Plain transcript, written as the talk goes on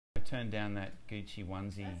turned down that Gucci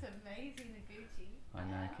onesie. That's amazing, the Gucci. I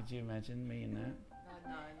know. Could you imagine me in that?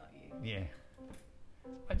 No, not you. Yeah.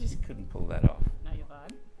 I just couldn't pull that off. No, you're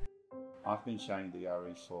fine. I've been showing the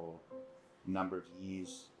gallery for a number of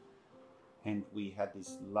years, and we had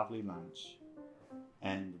this lovely lunch,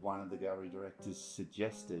 and one of the gallery directors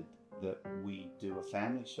suggested that we do a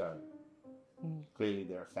family show. Clearly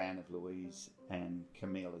they're a fan of Louise and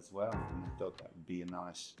Camille as well, and they thought that would be a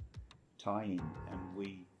nice tie-in, and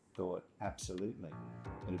we thought absolutely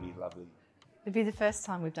it'd be lovely. It'd be the first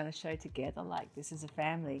time we've done a show together like this as a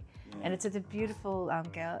family. Yeah. And it's at the beautiful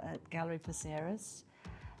Gallery Placeres,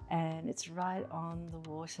 and it's right on the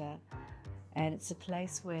water, and it's a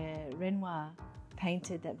place where Renoir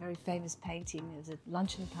painted that very famous painting. It was a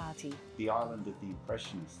luncheon party. The island of the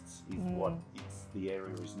Impressionists is what the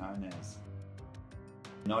area is known as.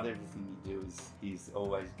 Not everything you do is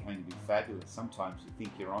always going to be fabulous. Sometimes you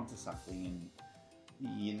think you're onto something and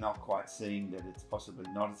you're not quite seeing that it's possibly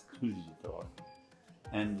not as good as you thought.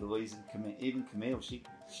 And Louise and Camille, even Camille, she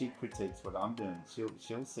critiques what I'm doing.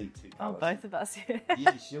 She'll see two colours. Oh, both of us, yeah.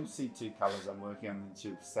 Yeah, she'll see two colours I'm working on, and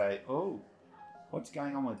she'll say, "Oh, what's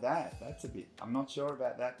going on with that? That's a bit. I'm not sure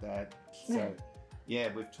about that, Dad." So, yeah,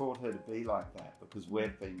 we've taught her to be like that because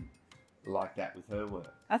we've been like that with her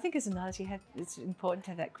work. I think as an artist, it's important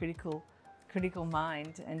to have that critical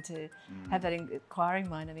mind and to have that inquiring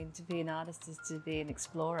mind. I mean, to be an artist is to be an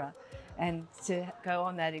explorer, and to go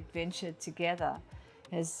on that adventure together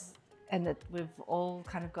and that we've all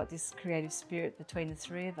kind of got this creative spirit between the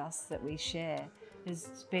three of us that we share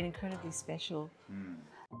has been incredibly special.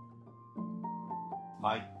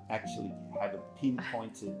 I actually have a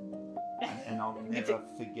pinpointed, and I'll never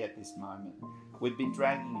forget this moment. We've been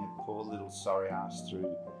dragging a poor little sorry ass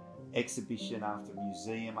through exhibition after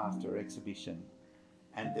museum after exhibition.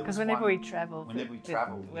 Because whenever we travel,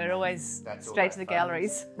 we're always straight to the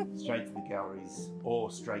galleries. Straight to the galleries,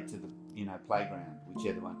 or straight to the playground,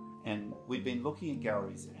 whichever one. And we've been looking at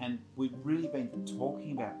galleries, and we've really been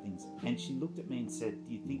talking about things. And she looked at me and said,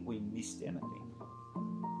 "Do you think we missed anything?"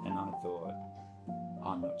 And I thought,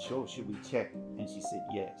 "I'm not sure. Should we check?" And she said,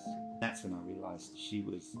 "Yes." That's when I realised she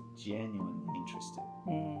was genuinely interested.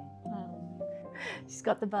 She's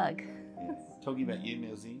got the bug. Yeah. Talking about you,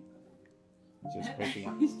 Millsy, just creeping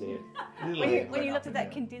up the stairs. When you looked at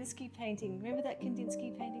that Kandinsky painting, remember that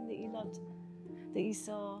Kandinsky painting that you loved, that you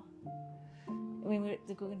saw when we were at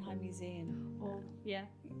the Guggenheim Museum? Oh, yeah.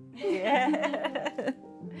 Yeah.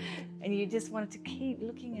 And you just wanted to keep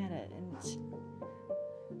looking at it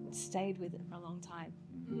and stayed with it for a long time.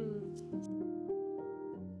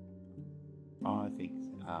 I think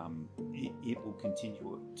it will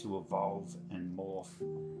continue to evolve and morph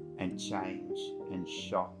and change and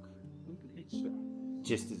shock,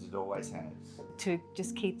 just as it always has. To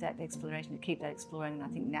just keep that exploration, to keep that exploring, and I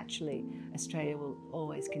think naturally Australia will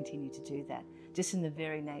always continue to do that, just in the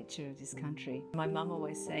very nature of this country. My mum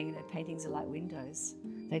always saying, paintings are like windows.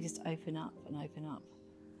 They just open up and open up,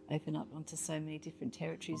 open up onto so many different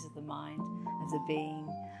territories of the mind, of the being,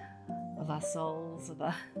 of our souls, of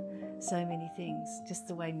so many things, just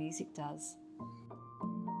the way music does.